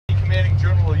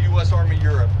General of U.S. Army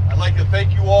Europe. I'd like to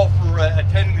thank you all for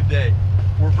attending today.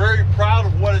 We're very proud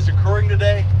of what is occurring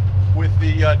today with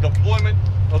the deployment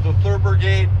of the 3rd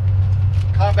Brigade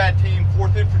Combat Team,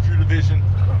 4th Infantry Division,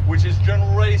 which, as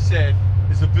General Ray said,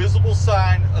 is a visible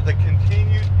sign of the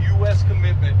continued U.S.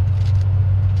 commitment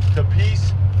to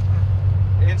peace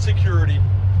and security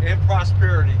and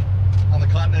prosperity on the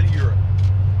continent of Europe.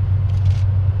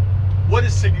 What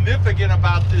is significant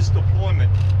about this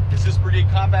deployment is this Brigade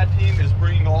Combat Team is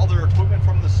bringing all their equipment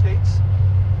from the States.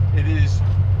 It is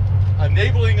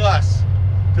enabling us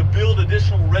to build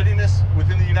additional readiness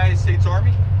within the United States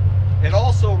Army and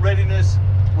also readiness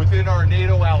within our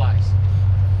NATO allies.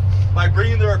 By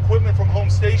bringing their equipment from home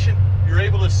station, you're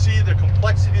able to see the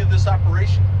complexity of this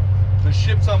operation, the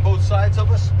ships on both sides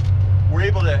of us. We're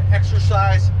able to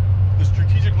exercise the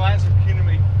strategic lines of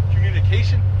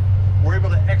communication. We're able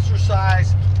to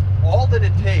exercise all that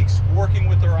it takes working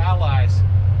with our allies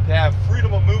to have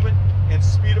freedom of movement and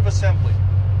speed of assembly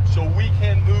so we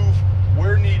can move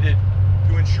where needed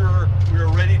to ensure we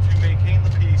are ready to maintain the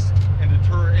peace and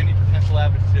deter any potential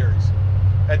adversaries.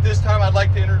 At this time, I'd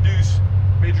like to introduce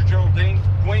Major General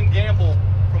Duane Gamble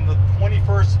from the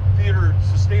 21st Theater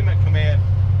Sustainment Command,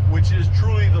 which is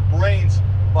truly the brains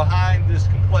behind this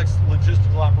complex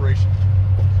logistical operation.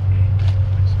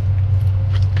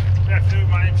 Good afternoon,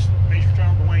 my name is Major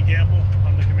General Duane Gamble.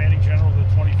 I'm the Commanding General of the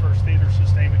 21st Theater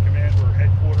Sustainment Command. We're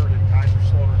headquartered in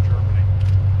Kaiserslautern, Germany.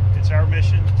 It's our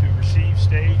mission to receive,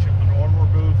 stage, and onward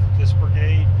move this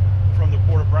brigade from the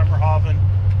port of Bremerhaven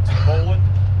to Poland,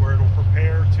 where it'll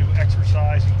prepare to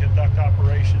exercise and conduct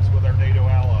operations with our NATO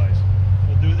allies.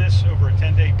 We'll do this over a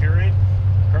 10-day period.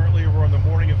 Currently, we're on the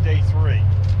morning of day 3.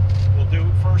 We'll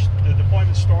do first, the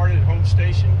deployment started at home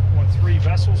station on 3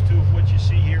 vessels, 2 of which you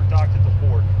see here docked at the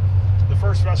port. The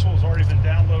first vessel has already been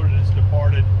downloaded and has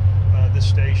departed this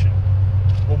station.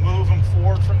 We'll move them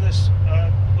forward from this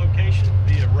location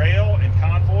via rail and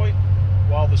convoy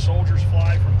while the soldiers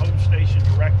fly from home station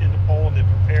direct into Poland and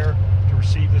prepare to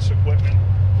receive this equipment,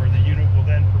 where the unit will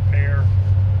then prepare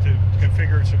to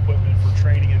configure its equipment for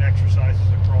training and exercises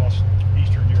across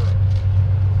Eastern Europe.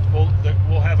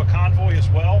 We'll have a convoy as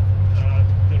well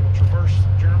that will traverse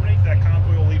Germany. That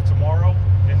convoy will leave tomorrow,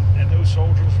 and those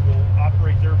soldiers will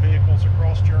operate their vehicles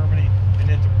across Germany and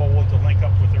into Poland to link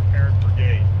up with their parent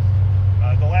brigade.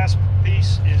 The last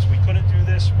piece is we couldn't do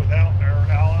this without our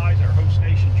allies, our host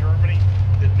nation Germany,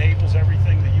 that enables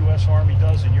everything the U.S. Army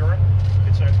does in Europe.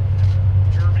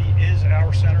 Germany is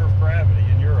our center of gravity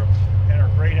in Europe, and our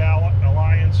great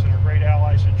alliance and our great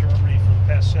allies in Germany for the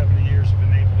past 70 years have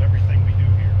enabled everything we do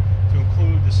here, to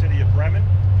include the city of Bremen,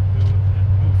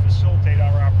 who facilitate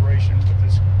our operation with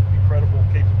this incredible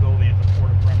capability at the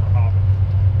port of Bremerhaven.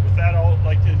 With that, I would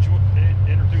like to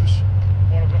introduce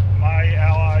one of my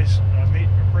allies,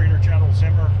 Brigadier General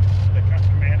Zimmer, the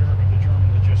commander of the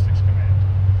German Logistics Command.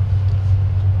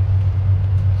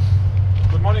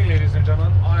 Good morning, ladies and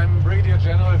gentlemen. I'm Brigadier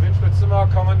General Winfried Zimmer,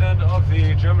 Commandant of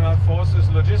the German Armed Forces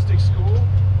Logistics School.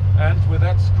 And with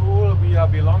that school, we are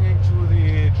belonging to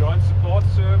the Joint Support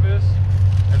Service.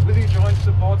 And with the Joint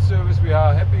Support Service, we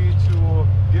are happy to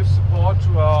give support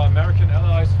to our American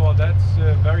allies for that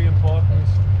very important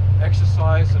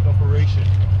exercise and operation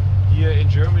here in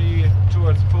Germany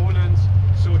towards Poland,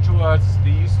 so towards the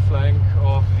east flank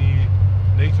of the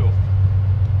NATO.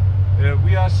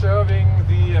 We are serving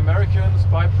the Americans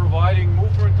by providing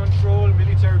movement control,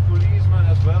 military policemen,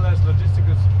 as well as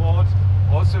logistical support.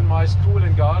 Also in my school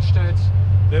in Garstedt,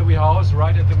 there we house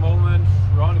right at the moment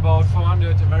around about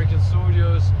 400 American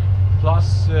soldiers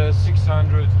plus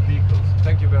 600 vehicles.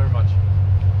 Thank you very much.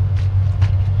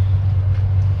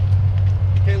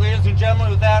 Okay, ladies and gentlemen,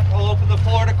 with that, I'll open the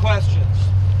floor to questions.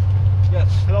 Yes.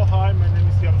 Hello, hi, my name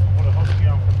is Jan Polechowski,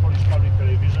 I'm from Polish Public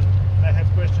Television, and I have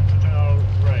questions to General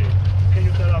Ray. Can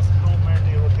you tell us how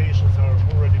many rotations are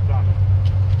already planned?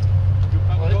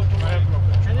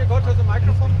 Can you go to the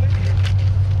microphone, please?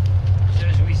 So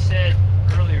as we said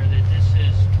earlier, that this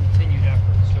is continued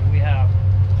effort. So we have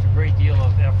a great deal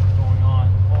of effort going on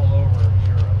all over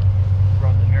Europe,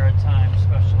 from the maritime,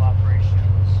 special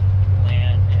operations,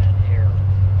 land, and air.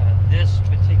 This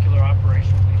particular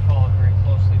operation will be followed very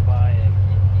closely by an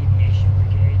aviation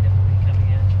brigade that will be coming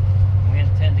in. And we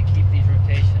intend to keep these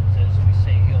rotations, as we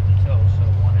say, heel to toe, so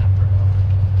one after another.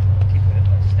 We'll keep a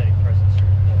steady presence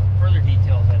here. Further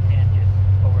details, I'd hand you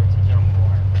over to General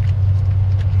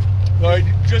McGuire.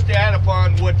 Just to add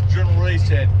upon what General Ray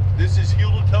said, this is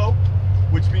heel to toe,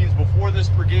 which means before this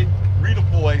brigade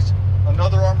redeploys,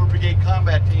 another Armored Brigade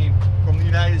combat team from the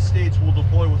United States will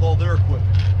deploy with all their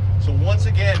equipment. So once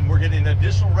again, we're getting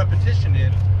additional repetition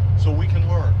in so we can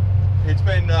learn. It's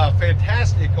been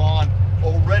fantastic on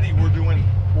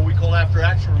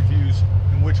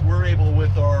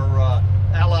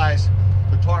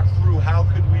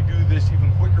how could we do this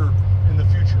even quicker in the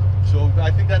future. So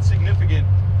I think that's significant,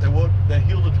 that what the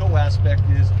heel-to-toe aspect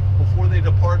is, before they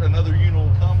depart, another unit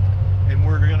will come, and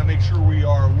we're going to make sure we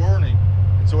are learning.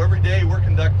 And so every day we're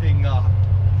conducting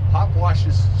hot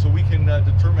washes so we can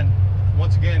determine,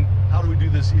 once again, how do we do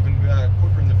this even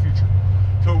quicker in the future.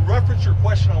 To reference your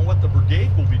question on what the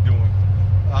brigade will be doing,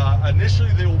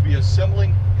 initially they will be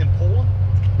assembling in Poland.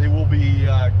 They will be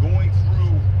going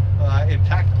through in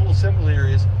tactical assembly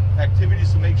areas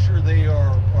activities to make sure they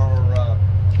are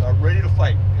ready to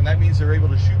fight, and that means they're able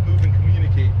to shoot, move, and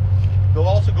communicate. They'll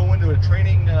also go into a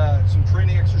training, some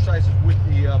training exercises with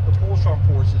the Polish Armed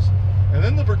Forces, and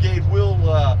then the brigade will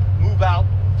move out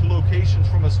to locations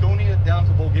from Estonia down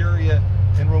to Bulgaria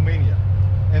and Romania.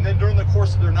 And then during the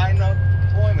course of their 9-month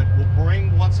deployment, we'll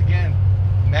bring, once again,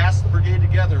 mass the brigade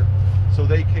together so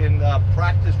they can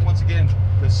practice, once again,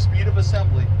 the speed of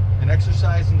assembly and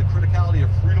exercising the criticality of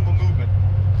freedom of movement.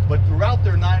 But throughout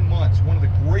their 9 months, one of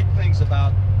the great things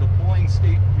about deploying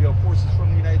state forces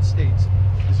from the United States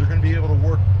is they're going to be able to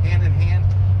work hand in hand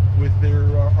with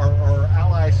our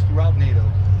allies throughout NATO.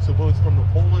 So both from the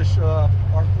Polish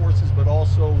armed forces, but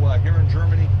also here in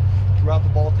Germany, throughout the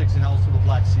Baltics, and also the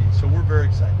Black Sea. So we're very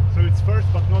excited. So it's first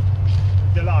but not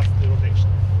the last rotation.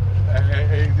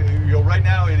 Right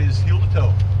now it is heel to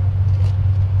toe.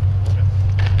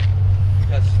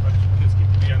 Yes. Let's keep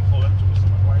the end Poland to Mr.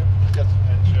 McGuire. Yes.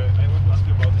 And I want to ask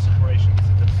you about this operation. Is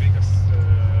it the biggest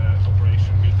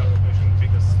operation, military operation,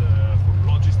 biggest for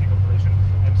logistic operation?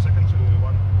 And second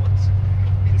one, what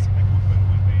this equipment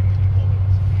will be in Poland?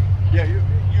 Yeah,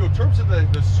 in terms of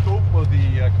the scope of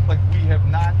the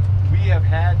we have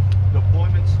had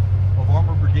deployments of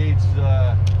armor brigades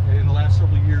in the last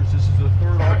several years. This is the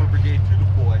third armor brigade to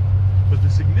deploy, but the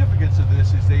significance of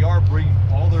this is they are bringing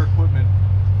all their equipment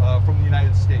from the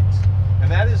United States, and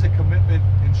that is a commitment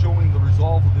in showing the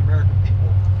resolve of the American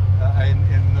people and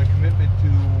the commitment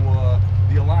to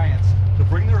the alliance to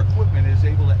bring their equipment is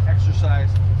able to exercise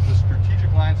the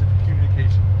strategic lines of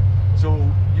communication. So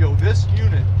this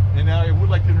unit, and I would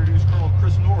like to introduce Colonel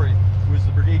Chris Norrie, who is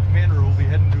the brigade commander who will be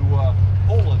heading to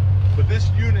Poland. But this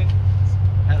unit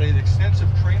had an extensive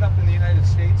train up in the United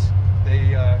States.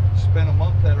 They spent a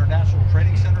month at our National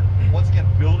Training Center, once again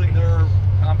building their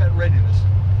combat readiness.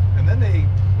 And then they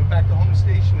went back to home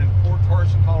station in Port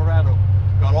Carson, Colorado,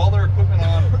 got all their equipment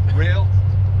on rail,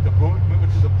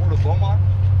 moved to the port of Beaumont,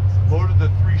 loaded the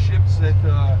 3 ships that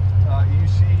you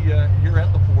see here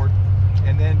at the port,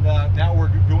 and then now we're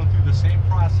going through the same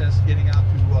process getting out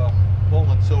to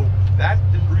Poland. So that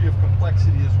degree of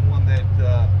complexity is one that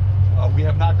we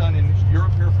have not done in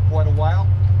Europe here for quite a while,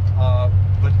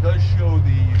 but does show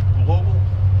the global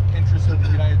interest of the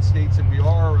United States, and we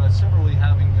are similarly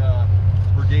having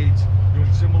brigades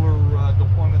doing similar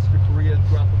deployments to Korea and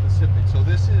throughout the Pacific. So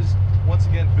this is, once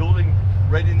again, building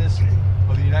readiness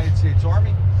of the United States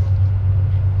Army,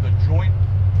 the joint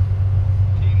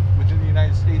team within the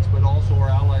United States, but also our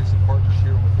allies and partners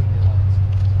here within the alliance.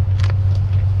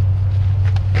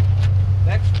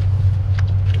 Next.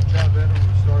 John Venom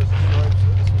with Stars and Stripes.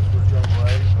 This is for Joe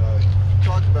Wright. You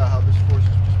talked about how this force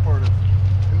is just part of,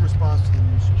 in response to the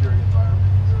new security environment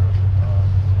in Europe,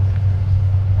 and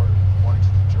part of wanting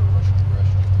to deter Russian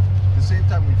aggression. At the same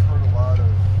time, we've heard a lot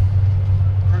of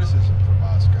criticism from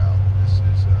Moscow. This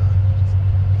is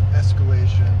an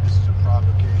escalation. This is a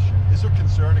provocation. Is there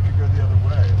concern it could go the other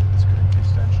way, that this could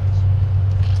increase tensions?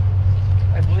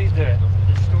 I believe the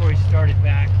story started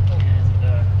back in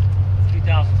the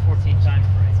 2014 time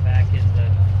frame, back in the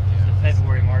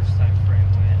February-March time frame,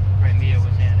 when Crimea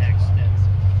was annexed and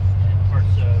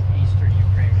parts of eastern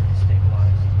Ukraine were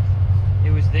destabilized.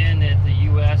 It was then that the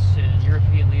U.S. and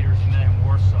European leaders met in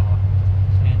Warsaw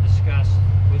and discussed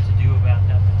what to do about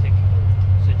that particular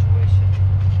situation.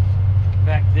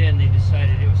 Back then, they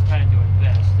decided it was time to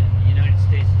invest, and the United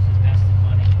States has invested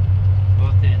money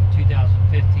both in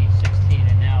 2015, 16,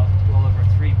 and now well over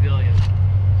 $3 billion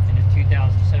in the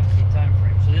 2017 time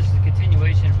frame. So this is a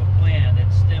continuation of a plan that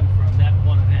stemmed from that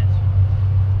one event.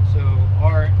 So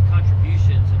our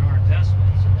contributions and our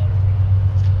investments in that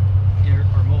arena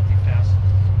are multifaceted.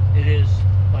 It is,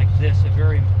 like this, a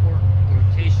very important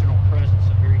rotational presence,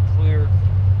 a very clear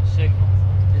signal.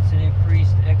 It's an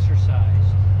increased exercise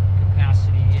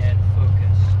capacity and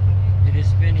focus. It is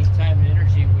spending time and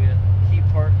energy with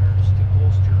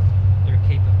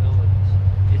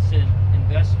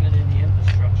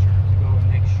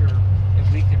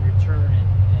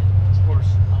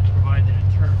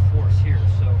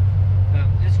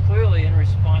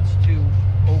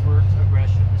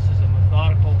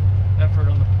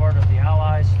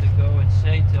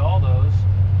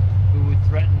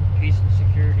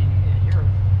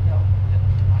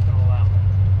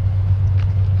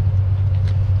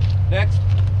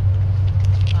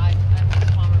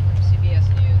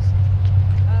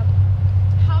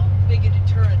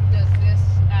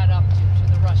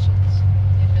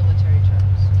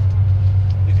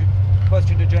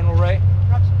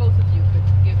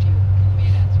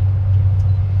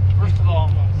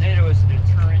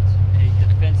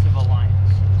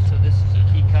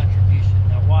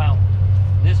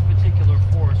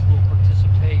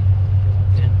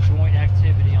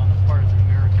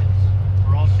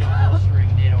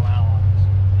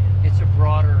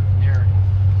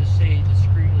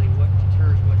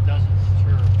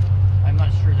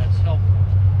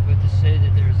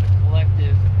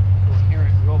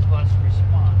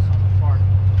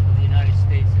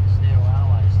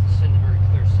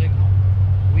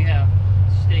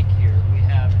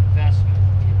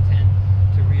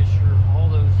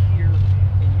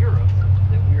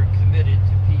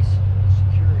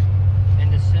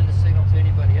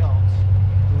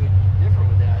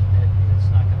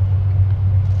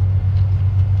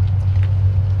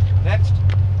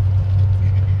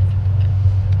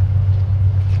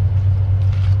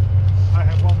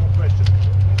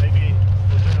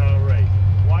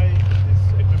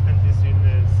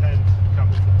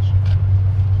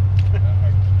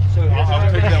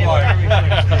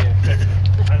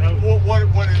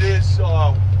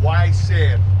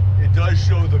does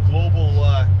show the global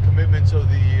commitments of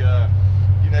the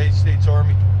United States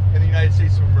Army and the United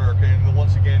States of America. And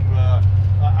once again,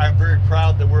 I'm very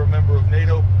proud that we're a member of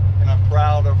NATO, and I'm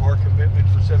proud of our commitment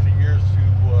for 70 years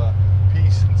to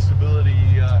peace and stability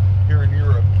here in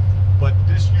Europe. But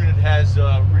this unit has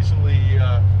recently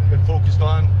been focused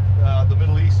on the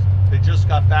Middle East. They just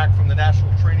got back from the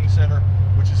National Training Center,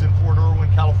 which is in Fort Irwin,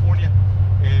 California.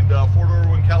 And Fort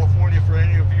Irwin, California, for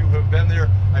any of you who have been there,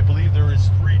 I believe there is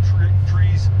 3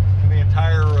 trees in the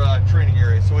entire training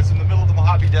area. So it's in the middle of the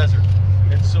Mojave Desert.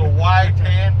 And so why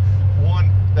tan? One,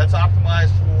 that's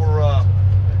optimized for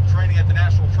training at the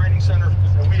National Training Center,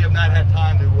 and we have not had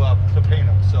time to paint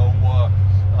them. So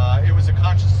it was a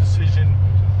conscious decision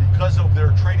because of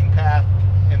their training path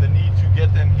and the need to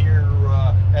get them here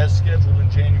as scheduled in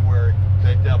January,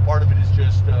 that part of it is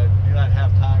just do not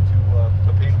have time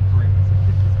to paint them green.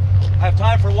 I have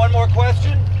time for one more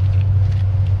question.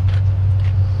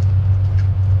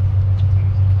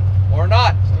 Or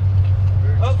not.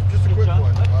 Oh, Just a quick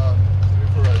one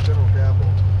for General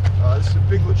Gamble. This is a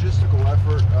big logistical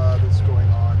effort that's going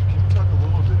on. Can you talk a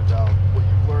little bit about what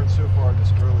you've learned so far in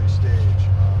this early stage?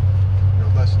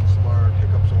 Lessons learned,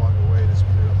 hiccups along the way to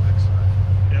speed it up next time.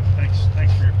 Yep,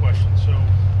 thanks for your question. So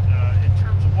in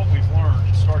terms of what we've learned,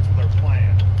 it starts with our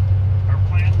plan. Our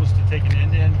plan was to take an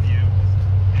end-to-end view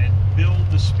and build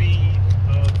the speed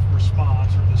of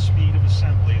response, or the speed of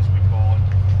assembly as we call it,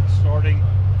 starting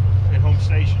at home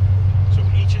station. So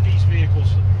each of these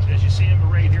vehicles, as you see them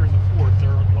right here in the port,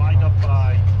 they're lined up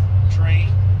by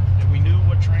train, and we knew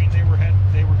what train they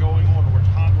were going on, or what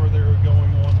convoy they were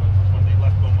going on when they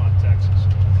left Beaumont, Texas.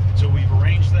 And so we've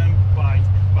arranged them by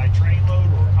train load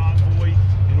or convoy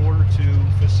in order to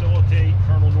facilitate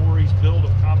Colonel Norrie's build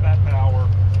of combat power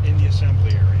in the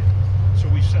assembly area. So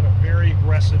we've set a very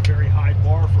aggressive, very high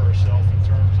bar for ourselves in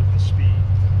terms of the speed.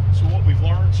 So what we've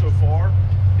learned so far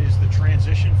is the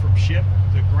transition from ship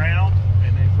to ground,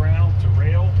 and then ground to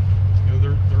rail.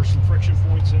 There are some friction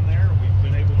points in there. We've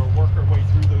been able to work our way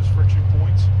through those friction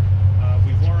points.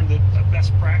 We've learned that a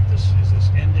best practice is this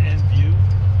end-to-end view,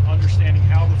 understanding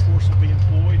how the force will be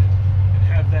employed, and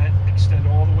have that extend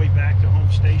all the way back to home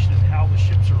station, and how the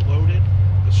ships are loaded.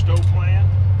 The stow plan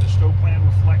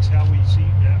reflects how we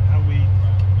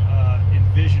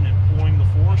envision employing the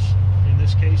force, in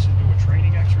this case into a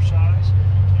training exercise.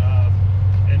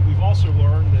 And we've also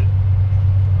learned that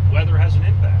weather has an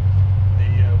impact.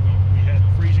 We had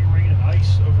freezing rain and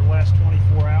ice over the last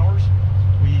 24 hours.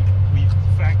 We've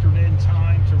factored in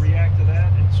time to react to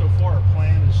that, and so far our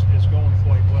plan is going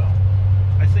quite well.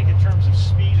 I think in terms of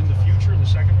speed in the future, the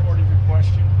second part of your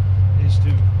question is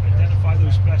to identify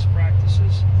those best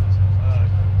practices,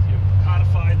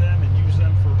 codify them, and use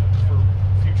them for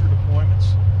future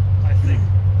deployments. I think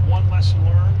one lesson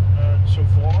learned so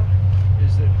far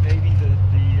is that maybe the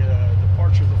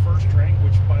departure of the first train,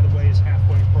 which by the way is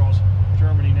halfway across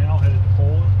Germany now, headed to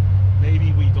Poland,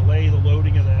 maybe we delay the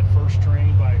loading of that first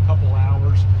train by a couple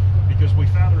hours, because we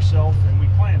found ourselves, and we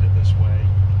planned it this way,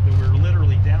 that we were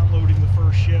literally downloading the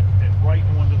first ship and right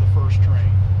onto the first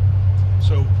train.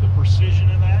 So the precision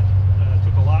in that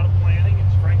took a lot of planning,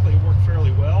 and frankly it worked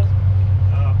fairly well,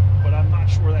 but I'm not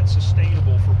sure that's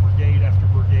sustainable for brigade after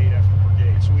brigade after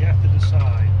brigade. So we have to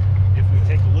decide if we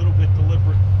take a little bit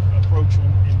deliberate approach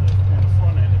on the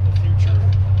front end in the future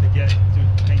to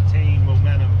maintain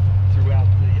momentum throughout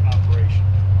the operation.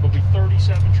 There'll be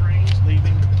 37 trains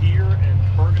leaving here and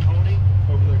Bergen-Honey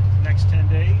over the next 10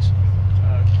 days.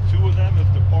 2 of them have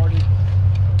departed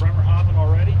Bremerhaven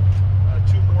already.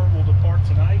 2 more will depart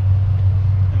tonight,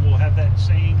 and we'll have that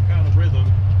same kind of rhythm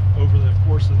over the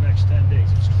course of the next 10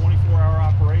 days. It's 24-hour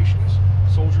operations.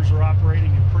 Soldiers are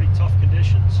operating in pretty tough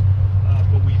conditions,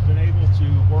 but we've been able to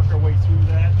work our way through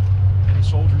that, and the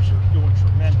soldiers are doing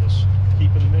tremendous,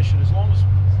 keeping the mission as well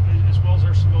as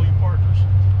our civilian partners.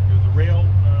 The rail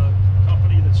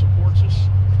company that supports us,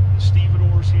 the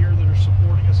stevedores here that are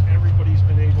supporting us, everybody's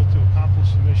been able to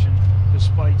accomplish the mission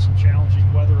despite some challenging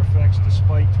weather effects,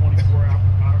 despite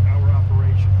 24-hour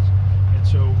operations. And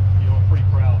so, I'm pretty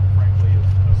proud.